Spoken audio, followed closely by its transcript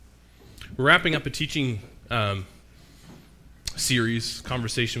We're wrapping up a teaching series,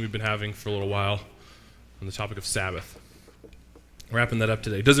 conversation we've been having for a little while on the topic of Sabbath. Wrapping that up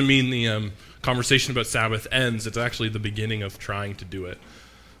today. Doesn't mean the conversation about Sabbath ends. It's actually the beginning of trying to do it.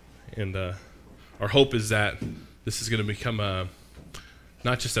 And our hope is that this is going to become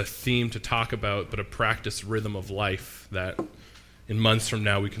not just a theme to talk about, but a practice rhythm of life that in months from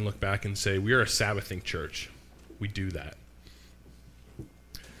now we can look back and say, we are a Sabbathing church. We do that.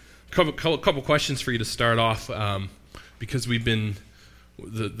 A couple questions for you to start off, because we've been,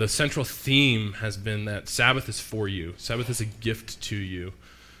 the central theme has been that Sabbath is for you. Sabbath is a gift to you.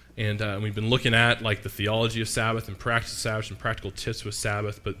 And we've been looking at like the theology of Sabbath and practice of Sabbath and practical tips with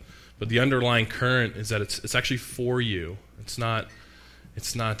Sabbath, but the underlying current is that it's actually for you. It's not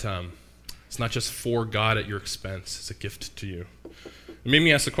just for God at your expense. It's a gift to you. It made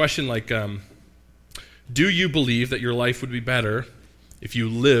me ask the question like, do you believe that your life would be better if you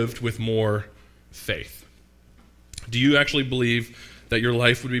lived with more faith? Do you actually believe that your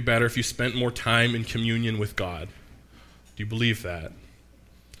life would be better if you spent more time in communion with God? Do you believe that?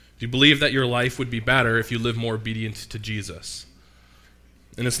 Do you believe that your life would be better if you lived more obedient to Jesus?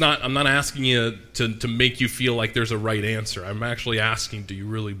 And I'm not asking you to make you feel like there's a right answer. I'm actually asking, do you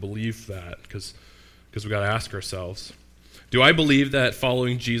really believe that? Because we've got to ask ourselves. Do I believe that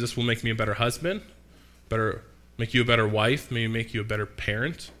following Jesus will make me a better husband? Make you a better wife? Maybe make you a better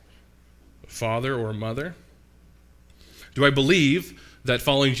parent, a father or a mother? Do I believe that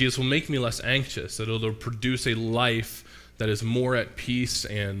following Jesus will make me less anxious, that it'll produce a life that is more at peace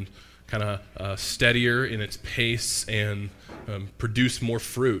and kind of steadier in its pace and produce more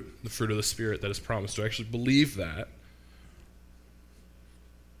fruit, the fruit of the Spirit that is promised? Do I actually believe that?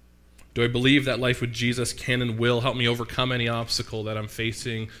 Do I believe that life with Jesus can and will help me overcome any obstacle that I'm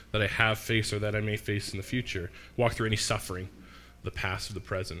facing, that I have faced, or that I may face in the future? Walk through any suffering, the past, or the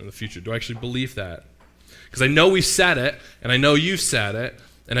present, and the future. Do I actually believe that? Because I know we said it, and I know you said it,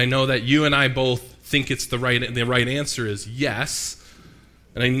 and I know that you and I both think it's the right answer is yes,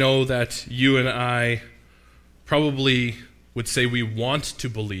 and I know that you and I probably would say we want to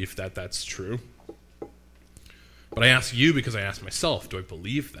believe that that's true. But I ask you because I ask myself, do I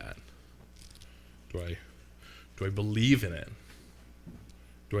believe that? Do I believe in it?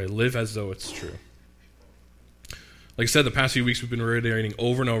 Do I live as though it's true? Like I said, the past few weeks we've been reiterating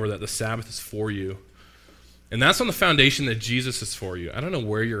over and over that the Sabbath is for you. And that's on the foundation that Jesus is for you. I don't know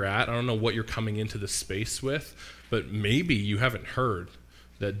where you're at. I don't know what you're coming into this space with, but maybe you haven't heard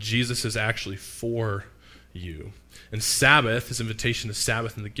that Jesus is actually for you. And Sabbath, his invitation to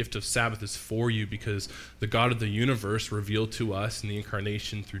Sabbath and the gift of Sabbath is for you because the God of the universe revealed to us in the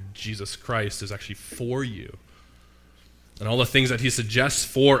incarnation through Jesus Christ is actually for you. And all the things that he suggests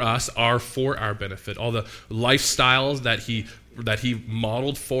for us are for our benefit. All the lifestyles that he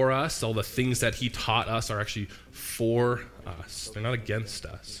modeled for us, all the things that he taught us are actually for us. They're not against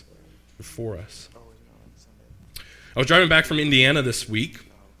us. They're for us. I was driving back from Indiana this week.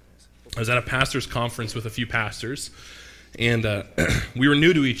 I was at a pastor's conference with a few pastors, and we were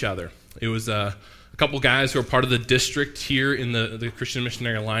new to each other. It was a couple guys who are part of the district here in the Christian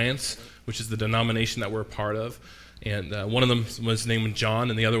Missionary Alliance, which is the denomination that we're a part of. And one of them was named John,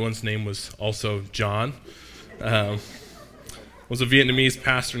 and the other one's name was also John. Was a Vietnamese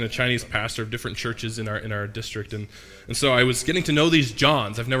pastor and a Chinese pastor of different churches in our district, and so I was getting to know these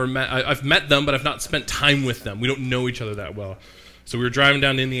Johns. I've met them, but I've not spent time with them. We don't know each other that well. So we were driving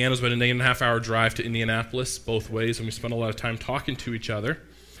down to Indiana. It was about an 8.5 hour drive to Indianapolis both ways, and we spent a lot of time talking to each other.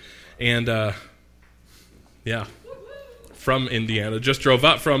 And from Indiana, just drove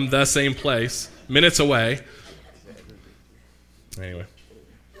up from the same place, minutes away. Anyway,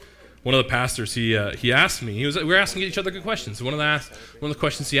 one of the pastors, he asked me. We were asking each other good questions. One of the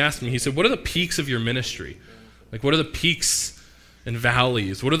questions he asked me, he said, "What are the peaks of your ministry? Like, what are the peaks and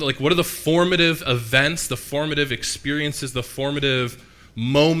valleys? What are the formative events, the formative experiences, the formative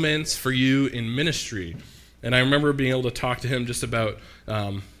moments for you in ministry?" And I remember being able to talk to him just about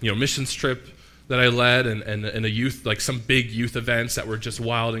missions trip that I led and a youth, like some big youth events that were just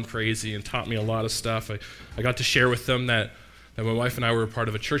wild and crazy and taught me a lot of stuff. I got to share with them that my wife and I were a part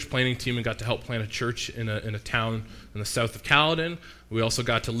of a church planting team and got to help plant a church in a town in the south of Caledon. We also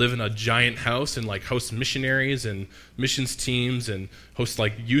got to live in a giant house and like host missionaries and missions teams and host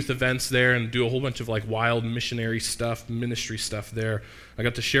like youth events there and do a whole bunch of like wild missionary stuff, ministry stuff there. I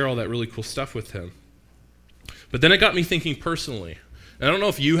got to share all that really cool stuff with him. But then it got me thinking personally. And I don't know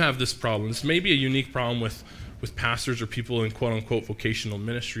if you have this problem. This may be a unique problem with with pastors or people in quote-unquote vocational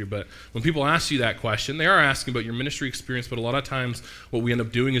ministry, but when people ask you that question, they are asking about your ministry experience, but a lot of times what we end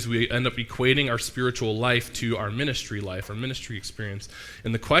up doing is we end up equating our spiritual life to our ministry life, our ministry experience.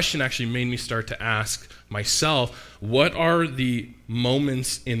 And the question actually made me start to ask myself, what are the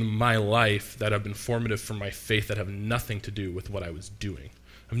moments in my life that have been formative for my faith that have nothing to do with what I was doing?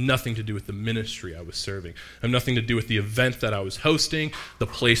 Have nothing to do with the ministry I was serving. Have nothing to do with the event that I was hosting, the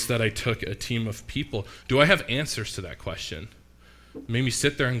place that I took a team of people. Do I have answers to that question? It made me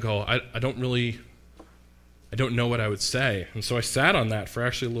sit there and go, I don't know what I would say. And so I sat on that for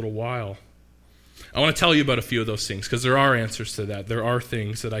actually a little while. I want to tell you about a few of those things because there are answers to that. There are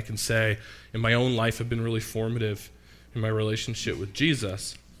things that I can say in my own life have been really formative in my relationship with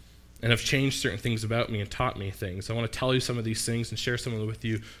Jesus, and have changed certain things about me and taught me things. I want to tell you some of these things and share some of them with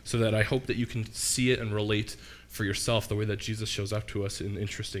you so that I hope that you can see it and relate for yourself the way that Jesus shows up to us in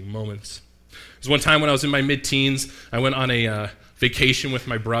interesting moments. There's one time when I was in my mid-teens, I went on a vacation with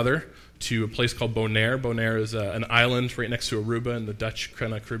my brother to a place called Bonaire. Bonaire is an island right next to Aruba in the Dutch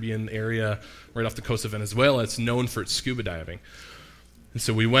kind of Caribbean area right off the coast of Venezuela. It's known for its scuba diving. And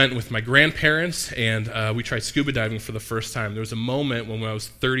so we went with my grandparents, and we tried scuba diving for the first time. There was a moment when I was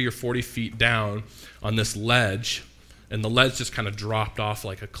 30 or 40 feet down on this ledge, and the ledge just kind of dropped off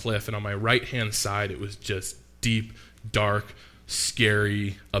like a cliff. And on my right-hand side, it was just deep, dark,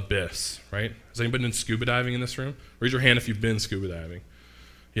 scary abyss, right? Has anybody been scuba diving in this room? Raise your hand if you've been scuba diving.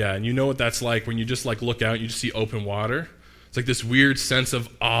 Yeah, and you know what that's like when you just like look out and you just see open water. It's like this weird sense of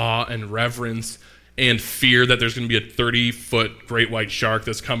awe and reverence and fear that there's going to be a 30-foot great white shark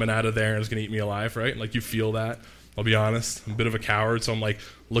that's coming out of there and is going to eat me alive, right? Like you feel that. I'll be honest. I'm a bit of a coward, so I'm like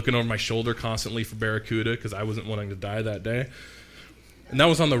looking over my shoulder constantly for barracuda because I wasn't wanting to die that day. And that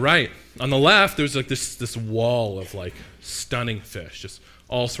was on the right. On the left, there's like this wall of like stunning fish, just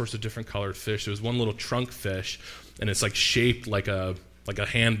all sorts of different colored fish. There was one little trunk fish, and it's like shaped like a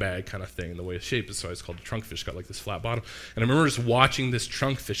handbag kind of thing, the way it's shaped. So it's called a trunk fish. It's got like this flat bottom. And I remember just watching this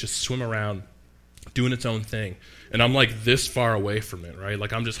trunk fish just swim around doing its own thing. And I'm like this far away from it, right?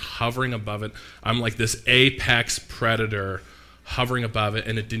 Like I'm just hovering above it. I'm like this apex predator hovering above it,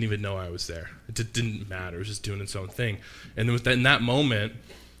 and it didn't even know I was there. It didn't matter. It was just doing its own thing. And it was in that moment,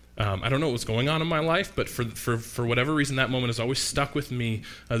 I don't know what was going on in my life, but for whatever reason, that moment has always stuck with me.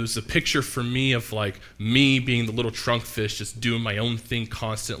 There was a picture for me of like me being the little trunk fish, just doing my own thing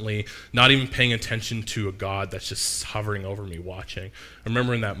constantly, not even paying attention to a God that's just hovering over me, watching. I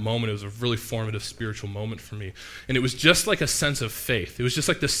remember in that moment, it was a really formative spiritual moment for me. And it was just like a sense of faith. It was just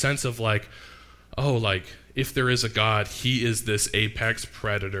like this sense of like, oh, like if there is a God, he is this apex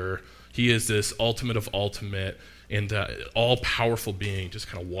predator. He is this ultimate of ultimate and all-powerful being just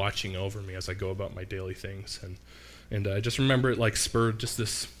kind of watching over me as I go about my daily things. And I just remember it like spurred just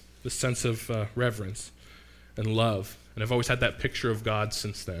this sense of reverence and love. And I've always had that picture of God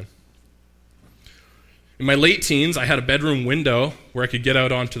since then. In my late teens, I had a bedroom window where I could get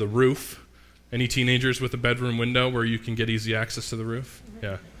out onto the roof. Any teenagers with a bedroom window where you can get easy access to the roof?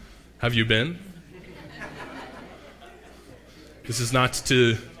 Yeah. Have you been? This is not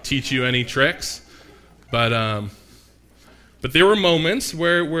to teach you any tricks, but there were moments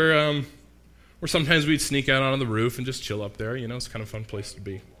where sometimes we'd sneak out onto the roof and just chill up there. You know, it's kind of a fun place to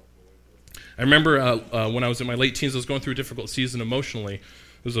be. I remember when I was in my late teens, I was going through a difficult season emotionally. There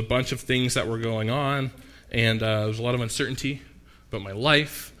was a bunch of things that were going on, and there was a lot of uncertainty about my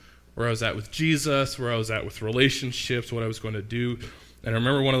life, where I was at with Jesus, where I was at with relationships, what I was going to do. And I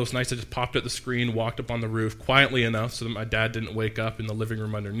remember one of those nights I just popped at the screen, walked up on the roof quietly enough so that my dad didn't wake up in the living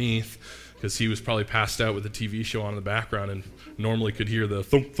room underneath, because he was probably passed out with the TV show on in the background and normally could hear the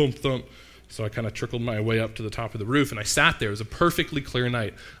thump, thump, thump. So I kind of trickled my way up to the top of the roof, and I sat there. It was a perfectly clear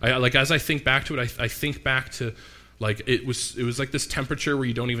night. As I think back to it, I think back to like it was like this temperature where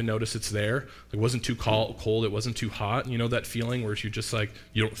you don't even notice it's there. It wasn't too cold, it wasn't too hot. You know that feeling where you just like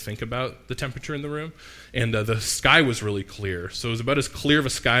you don't think about the temperature in the room. And the sky was really clear, so it was about as clear of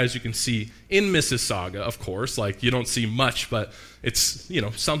a sky as you can see in Mississauga. Of course, like you don't see much, but it's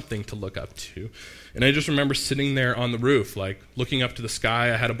something to look up to. And I just remember sitting there on the roof, like looking up to the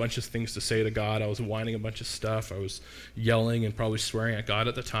sky. I had a bunch of things to say to God. I was whining a bunch of stuff. I was yelling and probably swearing at God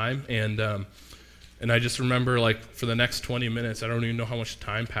at the time. And I just remember, like, for the next 20 minutes, I don't even know how much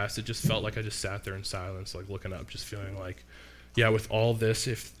time passed. It just felt like I just sat there in silence, like looking up, just feeling like, yeah, with all this,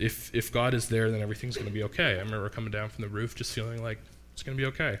 if God is there, then everything's going to be okay. I remember coming down from the roof just feeling like it's going to be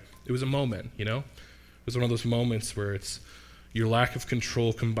okay. It was a moment, It was one of those moments where it's your lack of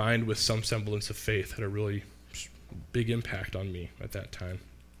control combined with some semblance of faith had a really big impact on me at that time.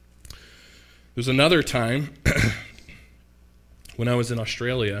 There's another time when I was in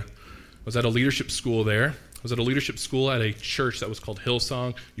Australia. I was at a leadership school there. I was at a leadership school at a church that was called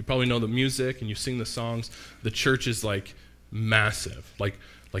Hillsong. You probably know the music and you sing the songs. The church is like massive, like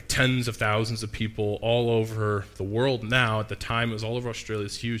tens of thousands of people all over the world now. At the time, it was all over Australia,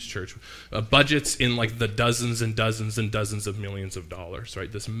 this huge church. Budgets in like the dozens and dozens and dozens of millions of dollars,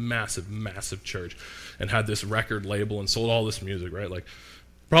 right? This massive, massive church, and had this record label and sold all this music, right? Like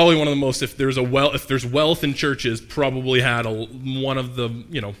probably one of the most, if there's wealth in churches, probably had one of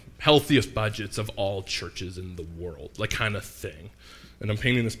the, healthiest budgets of all churches in the world, like kind of thing. And I'm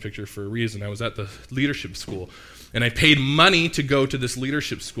painting this picture for a reason. I was at the leadership school, and I paid money to go to this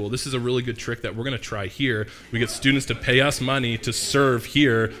leadership school. This is a really good trick that we're going to try here. We get students to pay us money to serve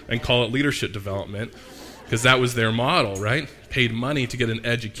here and call it leadership development, because that was their model, right? Paid money to get an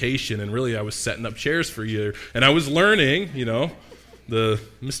education, and really I was setting up chairs for you. And I was learning, the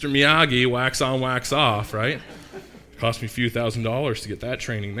Mr. Miyagi, wax on, wax off, right? Cost me a few $1,000s to get that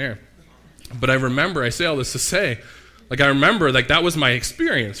training there. But I say all this to say, I remember that was my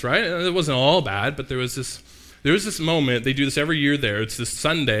experience, right? And it wasn't all bad, but there was this moment. They do this every year there. It's this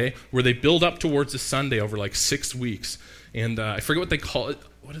Sunday where they build up towards this Sunday over 6 weeks. And I forget what they call it.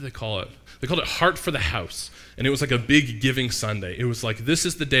 What did they call it? They called it Heart for the House. And it was like a big giving Sunday. It was like, this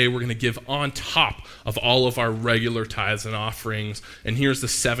is the day we're going to give on top of all of our regular tithes and offerings. And here's the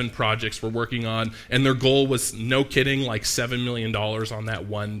 7 projects we're working on. And their goal was, no kidding, $7 million on that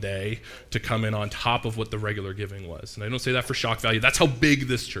one day to come in on top of what the regular giving was. And I don't say that for shock value. That's how big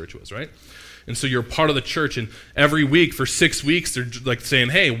this church was, right? And so you're part of the church, and every week for 6 weeks, they're saying,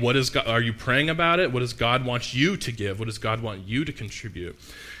 hey, what is God, are you praying about it? What does God want you to give? What does God want you to contribute?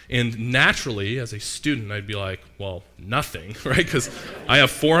 And naturally, as a student, I'd be like, well, nothing, right? Because I have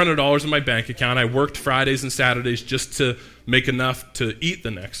 $400 in my bank account. I worked Fridays and Saturdays just to make enough to eat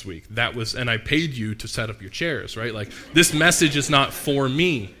the next week. And I paid you to set up your chairs, right? This message is not for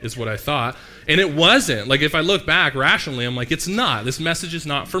me, is what I thought. And it wasn't. If I look back rationally, I'm like, it's not. This message is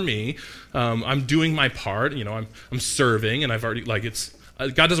not for me. I'm doing my part. I'm serving, and I've already,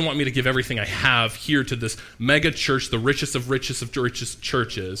 God doesn't want me to give everything I have here to this mega church, the richest of richest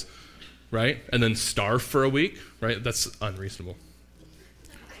churches, right? And then starve for a week, right? That's unreasonable.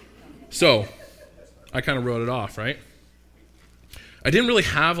 So I kind of wrote it off, right? I didn't really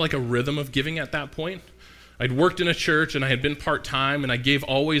have a rhythm of giving at that point. I'd worked in a church, and I had been part-time, and I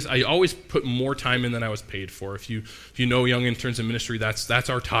always put more time in than I was paid for. If you know young interns in ministry, that's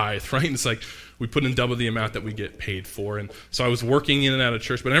our tithe, right? It's we put in double the amount that we get paid for. And so I was working in and out of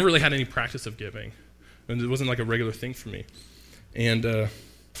church, but I never really had any practice of giving. And it wasn't a regular thing for me. And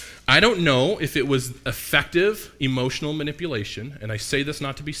I don't know if it was effective emotional manipulation, and I say this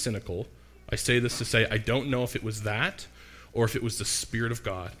not to be cynical. I say this to say I don't know if it was that or if it was the Spirit of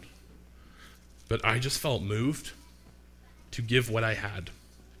God. But I just felt moved to give what I had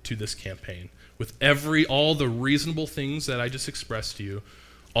to this campaign. With all the reasonable things that I just expressed to you,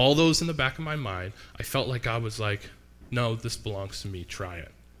 all those in the back of my mind, I felt like God was like, no, this belongs to me, try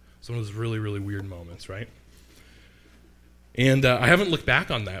it. It's one of those really, really weird moments, right? And I haven't looked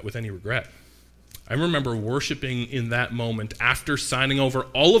back on that with any regret. I remember worshiping in that moment after signing over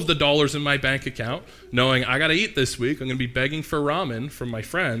all of the dollars in my bank account, knowing I got to eat this week. I'm going to be begging for ramen from my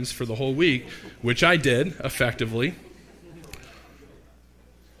friends for the whole week, which I did effectively.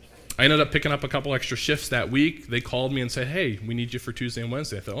 I ended up picking up a couple extra shifts that week. They called me and said, hey, we need you for Tuesday and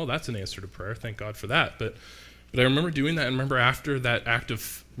Wednesday. I thought, oh, that's an answer to prayer. Thank God for that. But I remember doing that, and remember after that act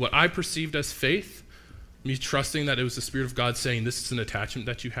of what I perceived as faith, me trusting that it was the Spirit of God saying, this is an attachment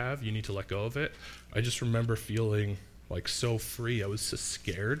that you have, you need to let go of it. I just remember feeling so free. I was so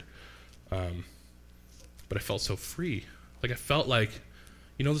scared, but I felt so free. I felt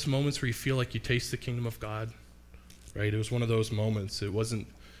those moments where you feel like you taste the kingdom of God, right? It was one of those moments. It wasn't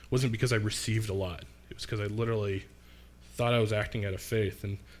because I received a lot. It was because I literally thought I was acting out of faith.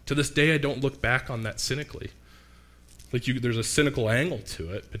 And to this day, I don't look back on that cynically. There's a cynical angle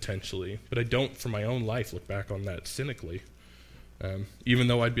to it, potentially, but I don't, for my own life, look back on that cynically. Even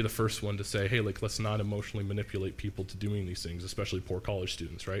though I'd be the first one to say, hey, let's not emotionally manipulate people to doing these things, especially poor college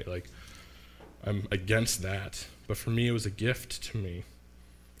students, right? I'm against that. But for me, it was a gift to me.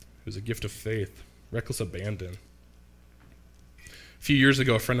 It was a gift of faith, reckless abandon. A few years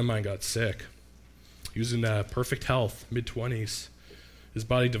ago, a friend of mine got sick. He was in perfect health, mid-20s. His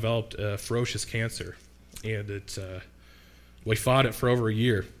body developed ferocious cancer, and he fought it for over a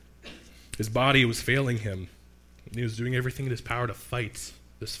year. His body was failing him. He was doing everything in his power to fight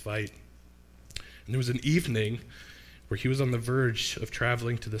this fight. And there was an evening where he was on the verge of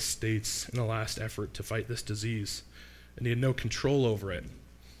traveling to the States in a last effort to fight this disease, and he had no control over it.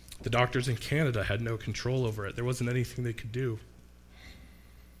 The doctors in Canada had no control over it. There wasn't anything they could do.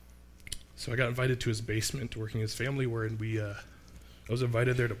 So I got invited to his basement, working his family were, and I was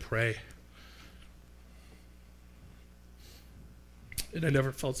invited there to pray. And I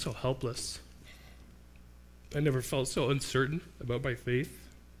never felt so helpless. I never felt so uncertain about my faith,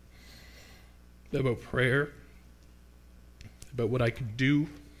 about prayer, about what I could do.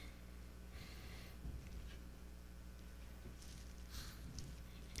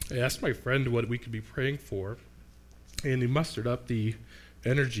 I asked my friend what we could be praying for, and he mustered up the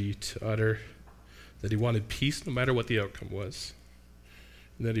energy to utter that he wanted peace no matter what the outcome was,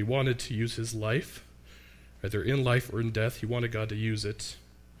 and that he wanted to use his life, either in life or in death. He wanted God to use it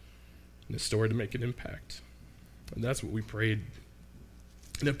in his story to make an impact. And that's what we prayed.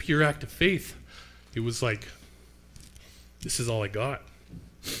 In a pure act of faith, it was like, this is all I got.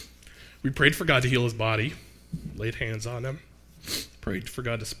 We prayed for God to heal his body, laid hands on him, prayed for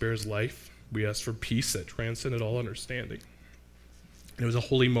God to spare his life. We asked for peace that transcended all understanding. And it was a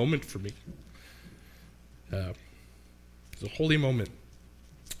holy moment for me. It was a holy moment.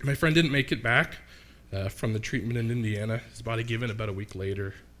 My friend didn't make it back from the treatment in Indiana. His body gave in about a week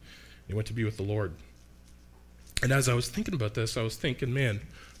later. He went to be with the Lord. And as I was thinking about this, I was thinking, man,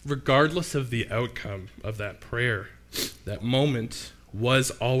 regardless of the outcome of that prayer, that moment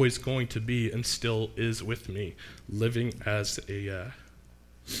was always going to be and still is with me, living as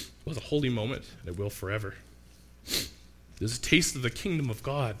was a holy moment, and it will forever. There's a taste of the kingdom of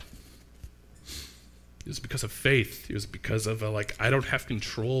God. It was because of faith. It was because of I don't have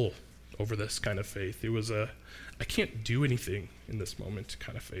control over this kind of faith. It was I can't do anything in this moment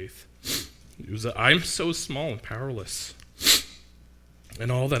kind of faith. It was I'm so small and powerless,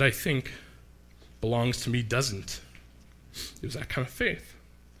 and all that I think belongs to me doesn't. It was that kind of faith.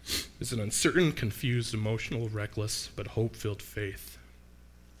 It's an uncertain, confused, emotional, reckless, but hope-filled faith.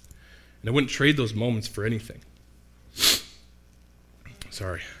 And I wouldn't trade those moments for anything.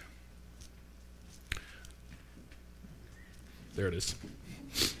 Sorry. There it is.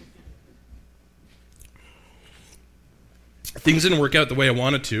 Things didn't work out the way I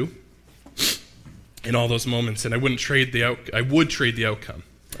wanted to in all those moments, and I would trade the outcome. I would trade the outcome.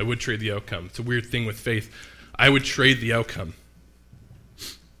 It's a weird thing with faith. I would trade the outcome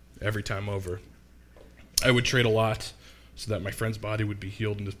every time over. I would trade a lot so that my friend's body would be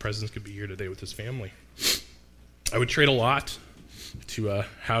healed and his presence could be here today with his family. I would trade a lot to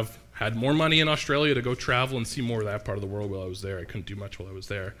have had more money in Australia to go travel and see more of that part of the world while I was there. I couldn't do much while I was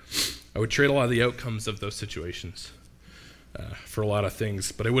there. I would trade a lot of the outcomes of those situations for a lot of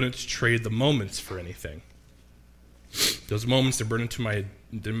things, but I wouldn't trade the moments for anything. Those moments are burned into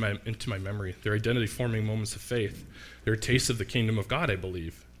my memory. They're identity-forming moments of faith. They're a taste of the kingdom of God, I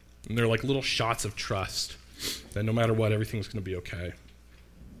believe. And they're like little shots of trust that no matter what, everything's going to be okay.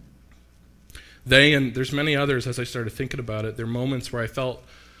 And there's many others as I started thinking about it, they're moments where I felt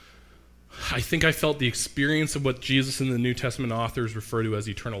the experience of what Jesus and the New Testament authors refer to as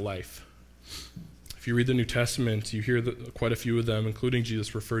eternal life. If you read the New Testament, you hear quite a few of them, including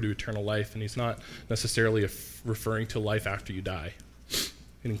Jesus, refer to eternal life, and he's not necessarily referring to life after you die. It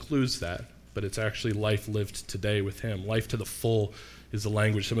includes that, but it's actually life lived today with him. Life to the full is the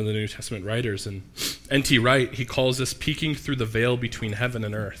language of some of the New Testament writers. And N.T. Wright, he calls this peeking through the veil between heaven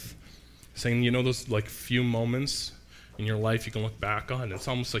and earth, saying, those few moments in your life you can look back on. It's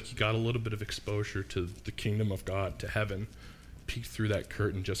almost like you got a little bit of exposure to the kingdom of God, to heaven. Peek through that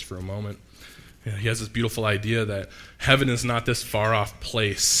curtain just for a moment. He has this beautiful idea that heaven is not this far-off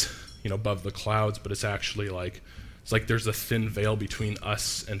place, above the clouds, but it's actually it's like there's a thin veil between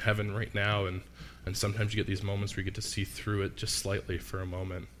us and heaven right now, and sometimes you get these moments where you get to see through it just slightly for a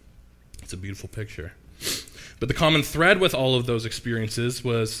moment. It's a beautiful picture. But the common thread with all of those experiences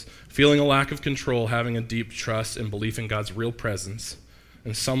was feeling a lack of control, having a deep trust and belief in God's real presence,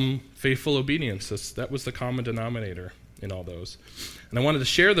 and some faithful obedience. That was the common denominator in all those. And I wanted to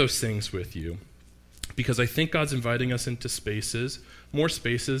share those things with you because I think God's inviting us into spaces, more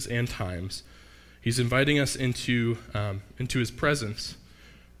spaces and times. He's inviting us into his presence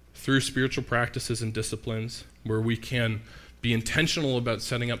through spiritual practices and disciplines where we can be intentional about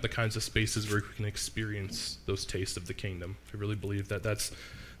setting up the kinds of spaces where we can experience those tastes of the kingdom. I really believe that that's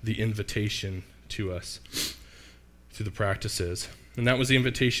the invitation to us through the practices. And that was the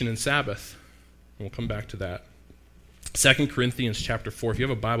invitation in Sabbath. And we'll come back to that. 2 Corinthians chapter 4. If you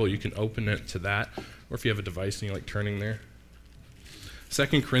have a Bible, you can open it to that. Or if you have a device and you like turning there.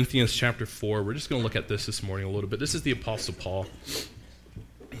 2 Corinthians chapter 4. We're just going to look at this morning a little bit. This is the Apostle Paul.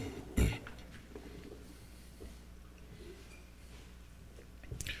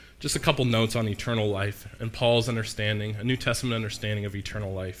 Just a couple notes on eternal life and Paul's understanding, a New Testament understanding of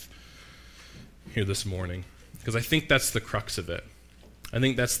eternal life here this morning. Because I think that's the crux of it. I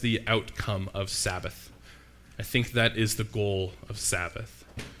think that's the outcome of Sabbath. I think that is the goal of Sabbath,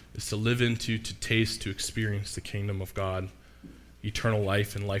 is to live into, to taste, to experience the kingdom of God, eternal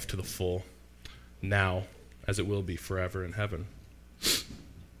life and life to the full, now as it will be forever in heaven.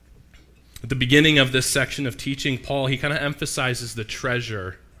 At the beginning of this section of teaching, Paul, he kind of emphasizes the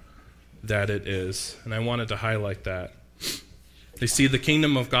treasure that it is, and I wanted to highlight that. They see the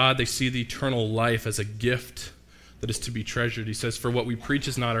kingdom of God, they see the eternal life as a gift that is to be treasured. He says, for what we preach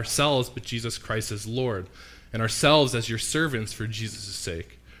is not ourselves, but Jesus Christ as Lord, and ourselves as your servants for Jesus'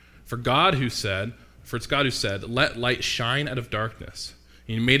 sake. For it's God who said, let light shine out of darkness.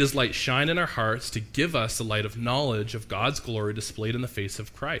 And he made his light shine in our hearts to give us the light of knowledge of God's glory displayed in the face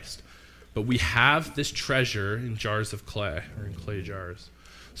of Christ. But we have this treasure in jars of clay, or in clay jars,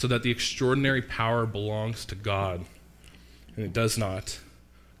 so that the extraordinary power belongs to God, and it does not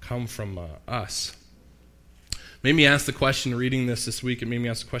come from us. Made me ask the question, reading this week, it made me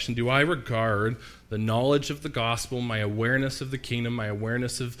ask the question, do I regard the knowledge of the gospel, my awareness of the kingdom, my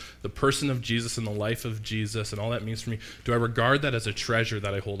awareness of the person of Jesus and the life of Jesus and all that means for me, do I regard that as a treasure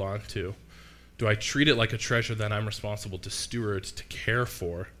that I hold on to? Do I treat it like a treasure that I'm responsible to steward, to care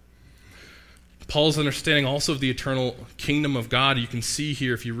for? Paul's understanding also of the eternal kingdom of God, you can see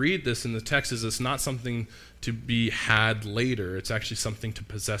here, if you read this in the text, is it's not something to be had later. It's actually something to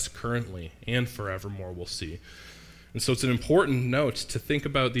possess currently and forevermore, we'll see. And so it's an important note to think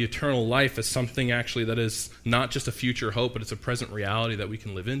about the eternal life as something actually that is not just a future hope, but it's a present reality that we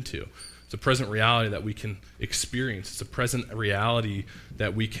can live into. It's a present reality that we can experience. It's a present reality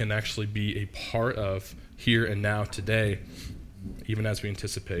that we can actually be a part of here and now today, even as we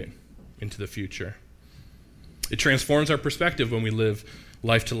anticipate into the future. It transforms our perspective when we live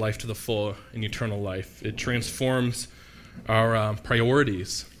life to the full in eternal life. It transforms our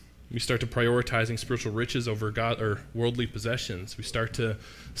priorities. We start to prioritizing spiritual riches over God or worldly possessions. We start to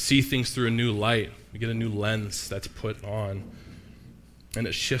see things through a new light. We get a new lens that's put on. And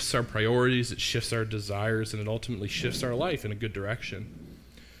it shifts our priorities, it shifts our desires, and it ultimately shifts our life in a good direction.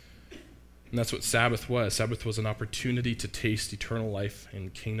 And that's what Sabbath was. Sabbath was an opportunity to taste eternal life in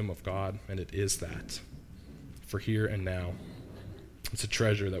the kingdom of God, and it is that for here and now. It's a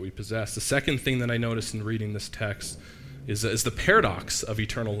treasure that we possess. The second thing that I noticed in reading this text is the paradox of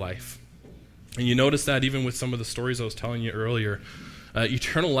eternal life. And you notice that even with some of the stories I was telling you earlier,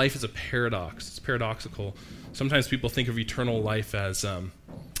 eternal life is a paradox. It's paradoxical. Sometimes people think of eternal life as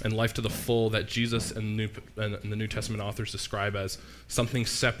and life to the full that Jesus and the New Testament authors describe as something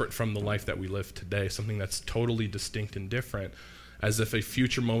separate from the life that we live today, something that's totally distinct and different, as if a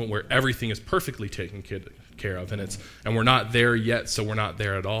future moment where everything is perfectly taken care of, and we're not there yet, so we're not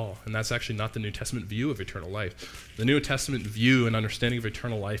there at all. And that's actually not the New Testament view of eternal life. The New Testament view and understanding of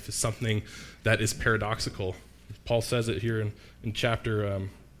eternal life is something that is paradoxical. Paul says it here in chapter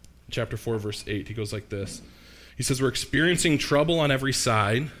 4, verse 8. He goes like this. He says, we're experiencing trouble on every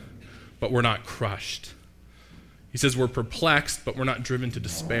side, but we're not crushed. He says we're perplexed, but we're not driven to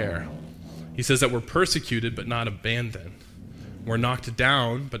despair. He says that we're persecuted, but not abandoned. We're knocked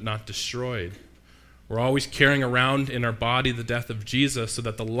down, but not destroyed. We're always carrying around in our body the death of Jesus so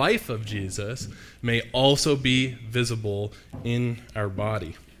that the life of Jesus may also be visible in our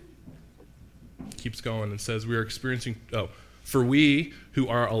body. Keeps going and says we are experiencing, for we who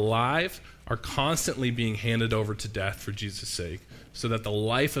are alive are constantly being handed over to death for Jesus' sake, so that the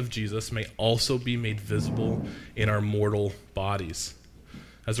life of Jesus may also be made visible in our mortal bodies.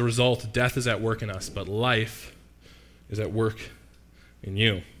 As a result, death is at work in us, but life is at work in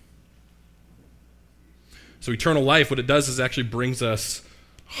you. So eternal life, what it does is actually brings us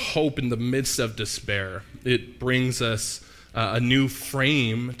hope in the midst of despair. It brings us a new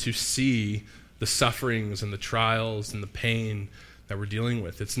frame to see the sufferings and the trials and the pain that we're dealing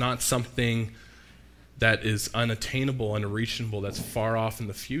with. It's not something that is unattainable, unreachable, that's far off in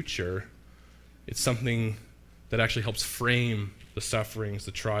the future. It's something that actually helps frame the sufferings,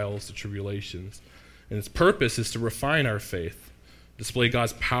 the trials, the tribulations. And its purpose is to refine our faith, display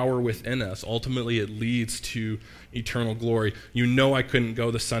God's power within us. Ultimately, it leads to eternal glory. You know I couldn't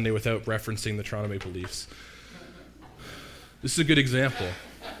go this Sunday without referencing the Toronto Maple Leafs. This is a good example.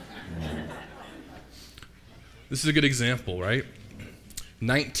 This is a good example, right?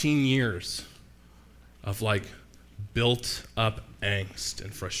 19 years of built up angst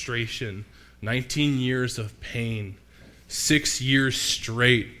and frustration. 19 years of pain. 6 years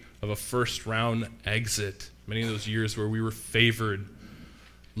straight of a first round exit. Many of those years where we were favored,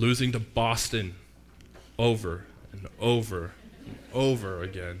 losing to Boston over and over and over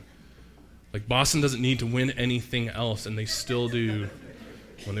again. Boston doesn't need to win anything else, and they still do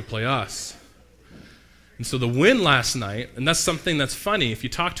when they play us. And so the win last night, and that's something that's funny. If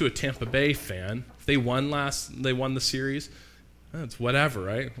you talk to a Tampa Bay fan, if they won the series, it's whatever,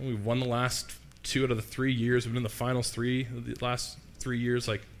 right? We've won the last 2 out of the 3 years. We've been in the finals the last 3 years.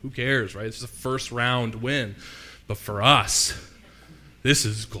 Like, who cares, right? It's just a first round win. But for us, this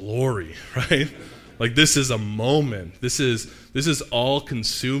is glory, right? Like, this is a moment. This is all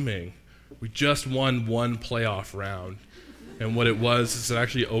consuming. We just won one playoff round. And what it was is it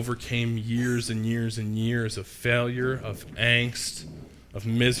actually overcame years and years and years of failure, of angst, of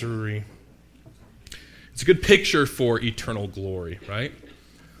misery. It's a good picture for eternal glory, right?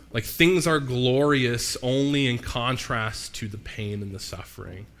 Like, things are glorious only in contrast to the pain and the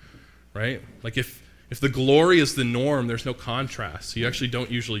suffering, right? Like, if the glory is the norm, there's no contrast. So you actually don't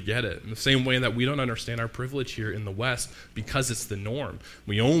usually get it. In the same way that we don't understand our privilege here in the West because it's the norm.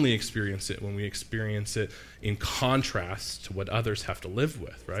 We only experience it when we experience it in contrast to what others have to live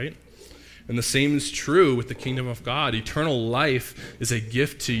with, right? And the same is true with the kingdom of God. Eternal life is a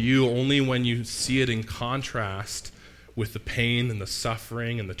gift to you only when you see it in contrast with the pain and the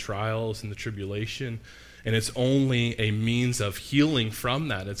suffering and the trials and the tribulation. And it's only a means of healing from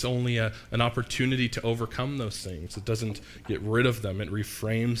that. It's only an opportunity to overcome those things. It doesn't get rid of them. It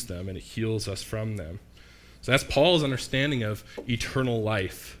reframes them, and it heals us from them. So that's Paul's understanding of eternal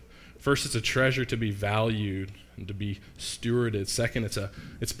life. First, it's a treasure to be valued and to be stewarded. Second,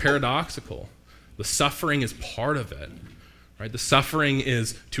 it's paradoxical. The suffering is part of it. Right? The suffering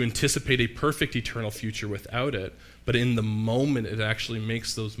is to anticipate a perfect eternal future without it. But in the moment, it actually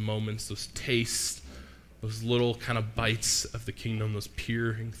makes those moments, those tastes, those little kind of bites of the kingdom, those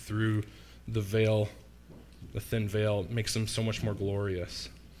peering through the veil, the thin veil, makes them so much more glorious.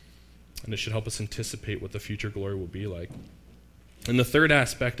 And it should help us anticipate what the future glory will be like. And the third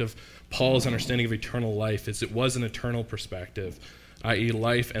aspect of Paul's understanding of eternal life is it was an eternal perspective, i.e.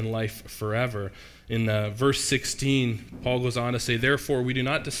 life and life forever. In verse 16, Paul goes on to say, "Therefore we do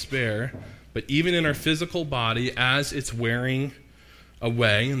not despair, but even in our physical body, as it's wearing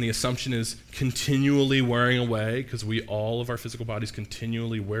away," and the assumption is continually wearing away, because all of our physical bodies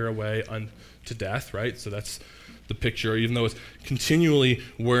continually wear away unto death, right? So that's the picture, even though it's continually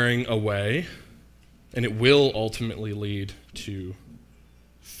wearing away, and it will ultimately lead to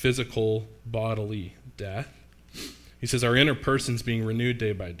physical bodily death. He says, "Our inner person's being renewed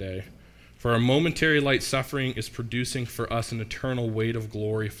day by day. For our momentary light suffering is producing for us an eternal weight of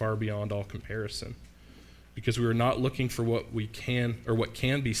glory far beyond all comparison. Because we are not looking for what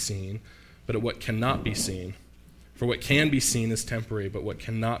can be seen, but at what cannot be seen. For what can be seen is temporary, but what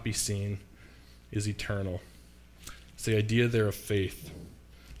cannot be seen is eternal." It's the idea there of faith.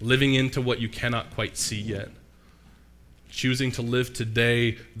 Living into what you cannot quite see yet. Choosing to live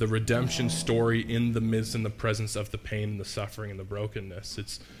today the redemption story in the midst and the presence of the pain and the suffering and the brokenness.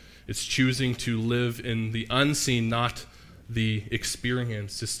 It's choosing to live in the unseen, not the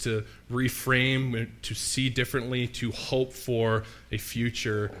experience. Is to reframe, to see differently, to hope for a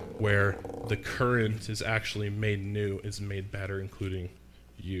future where the current is actually made new, is made better, including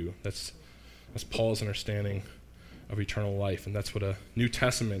you. That's Paul's understanding of eternal life, and that's what a New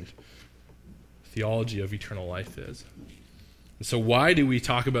Testament theology of eternal life is. And so why do we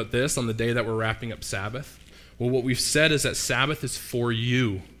talk about this on the day that we're wrapping up Sabbath? Well, what we've said is that Sabbath is for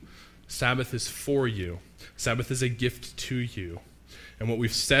you. Sabbath is for you. Sabbath is a gift to you. And what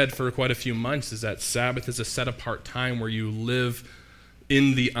we've said for quite a few months is that Sabbath is a set-apart time where you live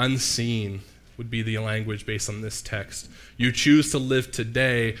in the unseen, would be the language based on this text. You choose to live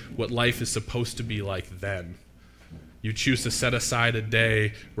today what life is supposed to be like then. You choose to set aside a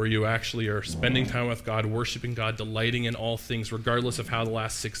day where you actually are spending time with God, worshiping God, delighting in all things, regardless of how the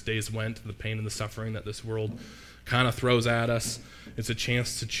last 6 days went, the pain and the suffering that this world kind of throws at us. It's a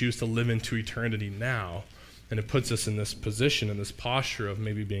chance to choose to live into eternity now. And it puts us in this position, in this posture of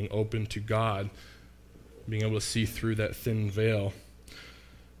maybe being open to God, being able to see through that thin veil.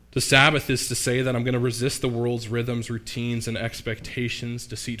 The Sabbath is to say that I'm going to resist the world's rhythms, routines, and expectations,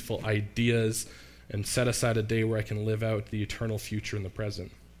 deceitful ideas, and set aside a day where I can live out the eternal future in the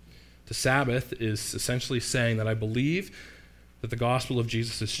present. The Sabbath is essentially saying that I believe that the gospel of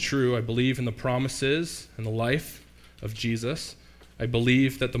Jesus is true. I believe in the promises and the life of Jesus. I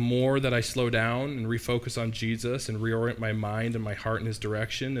believe that the more that I slow down and refocus on Jesus and reorient my mind and my heart in his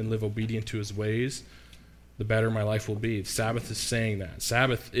direction and live obedient to his ways, the better my life will be. Sabbath is saying that.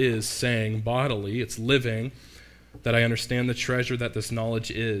 Sabbath is saying bodily, it's living, that I understand the treasure that this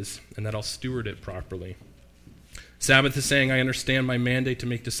knowledge is and that I'll steward it properly. Sabbath is saying I understand my mandate to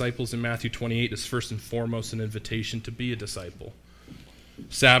make disciples in Matthew 28 is first and foremost an invitation to be a disciple.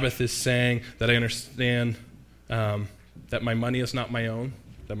 Sabbath is saying that I understand that my money is not my own,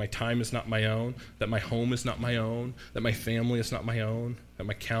 that my time is not my own, that my home is not my own, that my family is not my own, that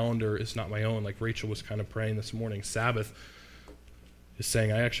my calendar is not my own, like Rachel was kind of praying this morning. Sabbath is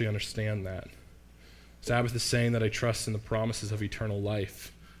saying, I actually understand that. Sabbath is saying that I trust in the promises of eternal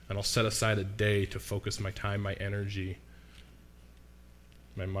life, and I'll set aside a day to focus my time, my energy,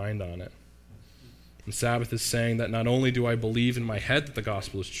 my mind on it. And Sabbath is saying that not only do I believe in my head that the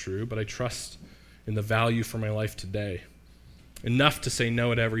gospel is true, but I trust in the value for my life today. Enough to say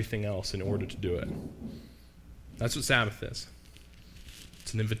no to everything else in order to do it. That's what Sabbath is.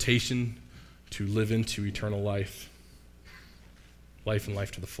 It's an invitation to live into eternal life. Life and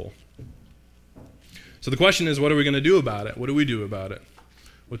life to the full. So the question is, what are we going to do about it? What do we do about it?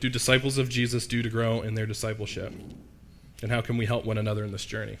 What do disciples of Jesus do to grow in their discipleship? And how can we help one another in this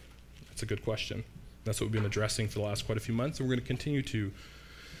journey? That's a good question. That's what we've been addressing for the last quite a few months, and we're going to continue to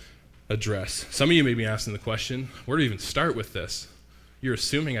address. Some of you may be asking the question, where do you even start with this? You're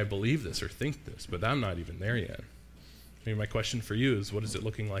assuming I believe this or think this, but I'm not even there yet. Maybe my question for you is, what is it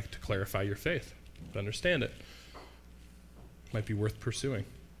looking like to clarify your faith, to understand it? Might be worth pursuing.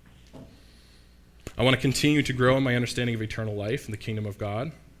 I want to continue to grow in my understanding of eternal life and the kingdom of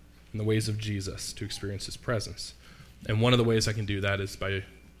God and the ways of Jesus to experience his presence. And one of the ways I can do that is by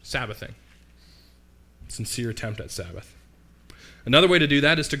Sabbathing. Sincere attempt at Sabbath. Another way to do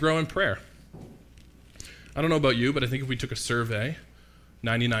that is to grow in prayer. I don't know about you, but I think if we took a survey,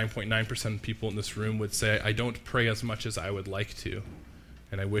 99.9% of people in this room would say, I don't pray as much as I would like to,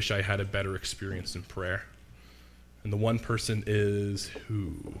 and I wish I had a better experience in prayer. And the one person is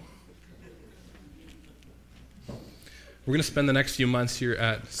who? We're going to spend the next few months here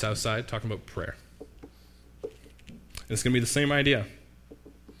at Southside talking about prayer. And it's going to be the same idea.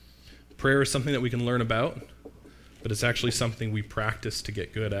 Prayer is something that we can learn about, but it's actually something we practice to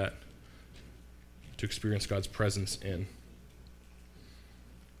get good at, to experience God's presence in.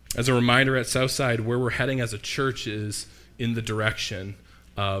 As a reminder at Southside, where we're heading as a church is in the direction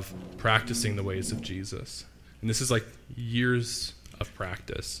of practicing the ways of Jesus. And this is like years of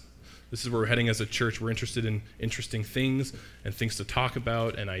practice. This is where we're heading as a church. We're interested in interesting things and things to talk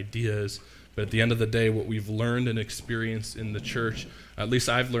about and ideas. But at the end of the day, what we've learned and experienced in the church, at least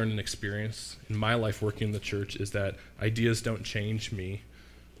I've learned and experienced in my life working in the church, is that ideas don't change me.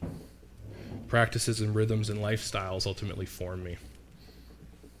 Practices and rhythms and lifestyles ultimately form me.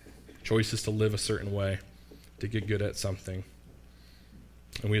 Choices to live a certain way, to get good at something.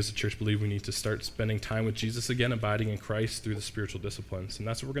 And we as a church believe we need to start spending time with Jesus again, abiding in Christ through the spiritual disciplines. And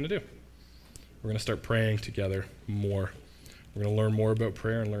that's what we're going to do. We're going to start praying together more. We're going to learn more about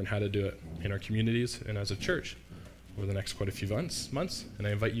prayer and learn how to do it in our communities and as a church over the next quite a few months. And I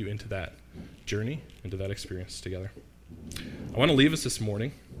invite you into that journey, into that experience together. I want to leave us this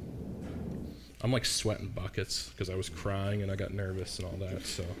morning. I'm like sweating buckets because I was crying and I got nervous and all that.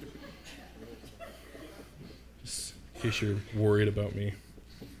 So just in case you're worried about me.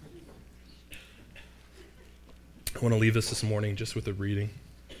 I want to leave us this morning just with a reading.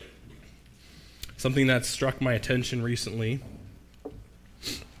 Something that struck my attention recently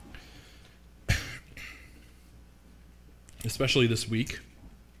especially this week,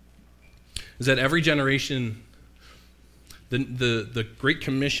 is that every generation, the Great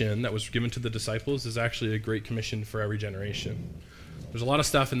Commission that was given to the disciples is actually a Great Commission for every generation. There's a lot of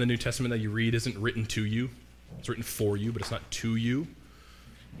stuff in the New Testament that you read isn't written to you. It's written for you, but it's not to you.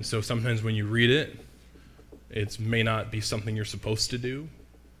 And so sometimes when you read it, it may not be something you're supposed to do,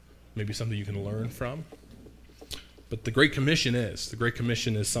 maybe something you can learn from. But the Great Commission is. The Great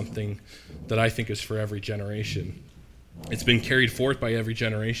Commission is something that I think is for every generation. It's been carried forth by every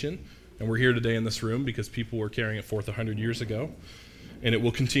generation, and we're here today in this room because people were carrying it forth 100 years ago, and it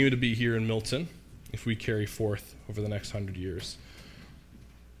will continue to be here in Milton if we carry forth over the next 100 years.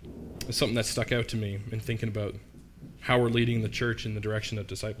 It's something that stuck out to me in thinking about how we're leading the church in the direction of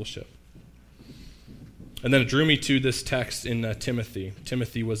discipleship. And then it drew me to this text in Timothy.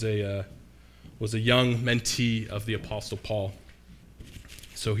 Timothy was a young mentee of the Apostle Paul.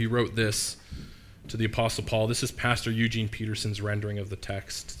 So he wrote this to the Apostle Paul. This is Pastor Eugene Peterson's rendering of the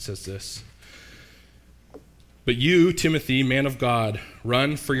text. It says this: "But you, Timothy, man of God,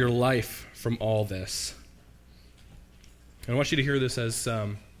 run for your life from all this." And I want you to hear this as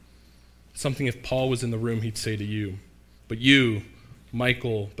something if Paul was in the room, he'd say to you. But you,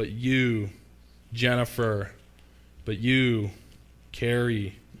 Michael, but you, Jennifer, but you,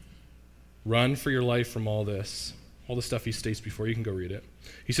 Carrie, run for your life from all this. All the stuff he states before. You can go read it.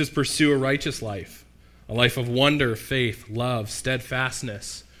 He says, pursue a righteous life, a life of wonder, faith, love,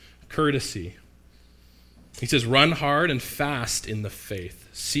 steadfastness, courtesy. He says, run hard and fast in the faith.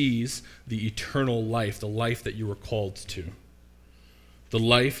 Seize the eternal life, the life that you were called to. the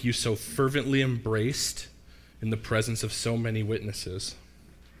life you so fervently embraced in the presence of so many witnesses.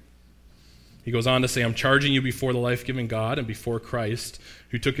 He goes on to say, I'm charging you before the life-giving God and before Christ,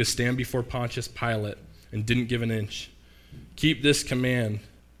 who took his stand before Pontius Pilate and didn't give an inch. Keep this command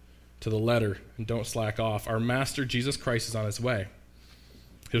to the letter and don't slack off. Our Master Jesus Christ is on his way.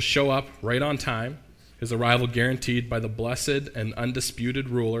 He'll show up right on time, his arrival guaranteed by the blessed and undisputed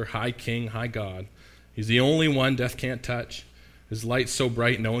ruler, high King, high God. He's the only one death can't touch. His light's so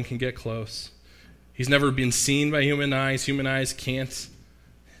bright no one can get close. He's never been seen by human eyes. Human eyes can't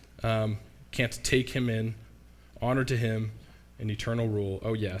take him in. Honor to him and eternal rule.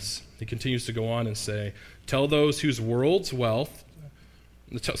 Oh yes. He continues to go on and say, tell those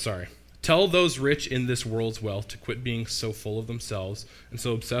rich in this world's wealth to quit being so full of themselves and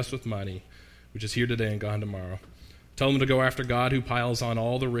so obsessed with money, which is here today and gone tomorrow. Tell them to go after God, who piles on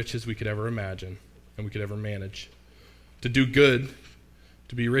all the riches we could ever imagine and we could ever manage. To do good,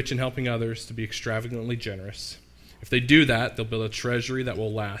 to be rich in helping others, to be extravagantly generous. If they do that, they'll build a treasury that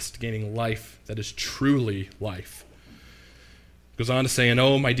will last, gaining life that is truly life. Goes on to say, and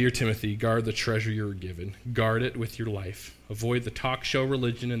oh, my dear Timothy, guard the treasure you were given. Guard it with your life. Avoid the talk show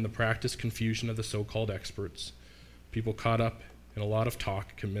religion and the practice confusion of the so-called experts. People caught up in a lot of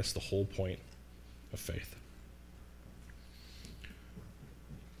talk can miss the whole point of faith.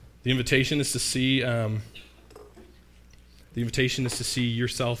 The invitation is to see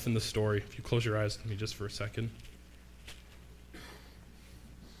yourself in the story. If you close your eyes with me just for a second.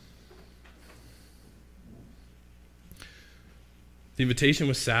 The invitation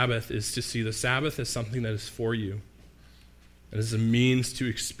with Sabbath is to see the Sabbath as something that is for you and as a means to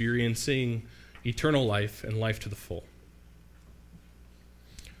experiencing eternal life and life to the full.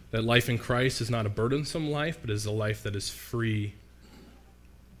 That life in Christ is not a burdensome life, but is a life that is free.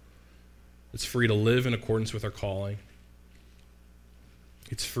 It's free to live in accordance with our calling.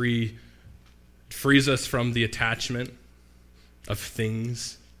 It frees us from the attachment of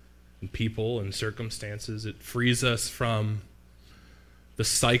things and people and circumstances. It frees us from the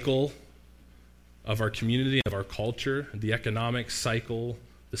cycle of our community, of our culture, the economic cycle,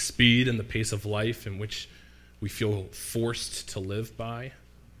 the speed and the pace of life in which we feel forced to live by.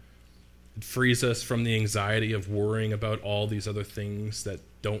 It frees us from the anxiety of worrying about all these other things that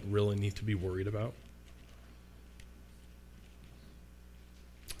don't really need to be worried about.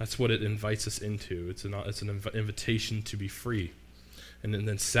 That's what it invites us into. It's an invitation to be free. And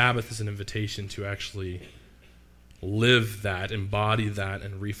then Sabbath is an invitation to actually live that, embody that,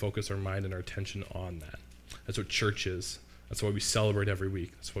 and refocus our mind and our attention on that. That's what church is. That's why we celebrate every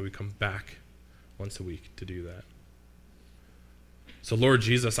week. That's why we come back once a week to do that. So Lord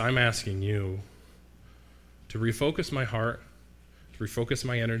Jesus, I'm asking you to refocus my heart, to refocus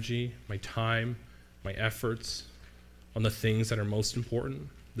my energy, my time, my efforts on the things that are most important,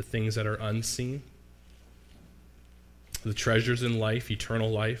 the things that are unseen, the treasures in life, eternal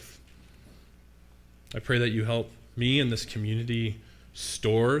life. I pray that you help me and this community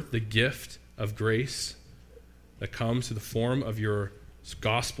store the gift of grace that comes to the form of your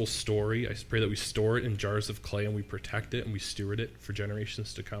gospel story. I pray that we store it in jars of clay and we protect it and we steward it for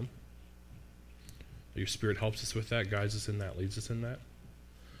generations to come. That your Spirit helps us with that, guides us in that, leads us in that.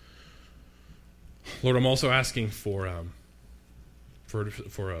 Lord, I'm also asking for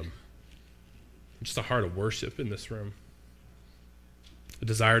just a heart of worship in this room. A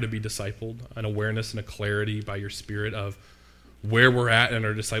desire to be discipled, an awareness and a clarity by your Spirit of where we're at in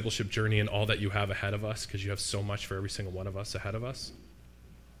our discipleship journey and all that you have ahead of us, because you have so much for every single one of us ahead of us.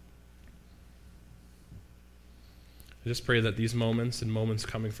 I just pray that these moments and moments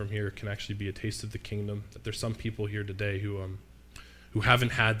coming from here can actually be a taste of the kingdom, that there's some people here today who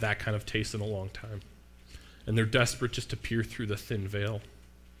haven't had that kind of taste in a long time. And they're desperate just to peer through the thin veil,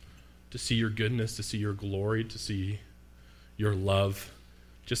 to see your goodness, to see your glory, to see your love,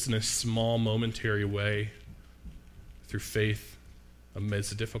 just in a small momentary way, through faith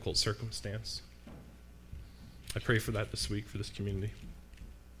amidst a difficult circumstance. I pray for that this week for this community.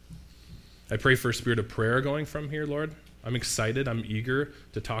 I pray for a spirit of prayer going from here, Lord. I'm excited. I'm eager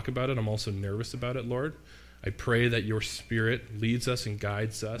to talk about it. I'm also nervous about it, Lord. I pray that your Spirit leads us and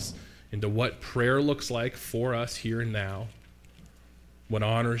guides us into what prayer looks like for us here and now, what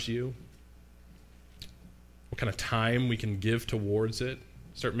honors you, what kind of time we can give towards it.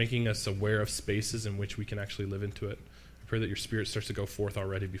 Start making us aware of spaces in which we can actually live into it. I pray that your Spirit starts to go forth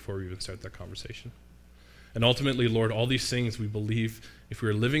already before we even start that conversation. And ultimately, Lord, all these things we believe, if we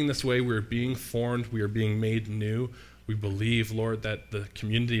are living this way, we are being formed, we are being made new. We believe, Lord, that the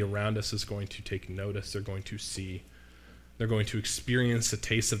community around us is going to take notice. They're going to see. They're going to experience a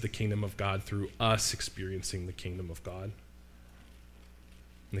taste of the kingdom of God through us experiencing the kingdom of God.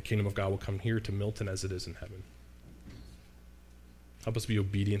 And the kingdom of God will come here to Milton as it is in heaven. Help us be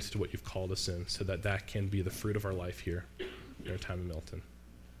obedient to what you've called us in so that that can be the fruit of our life here in our time in Milton.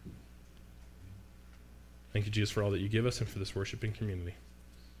 Thank you, Jesus, for all that you give us and for this worshiping community.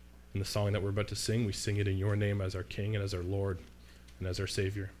 In the song that we're about to sing, we sing it in your name as our King and as our Lord and as our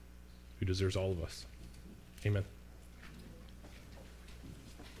Savior, who deserves all of us. Amen.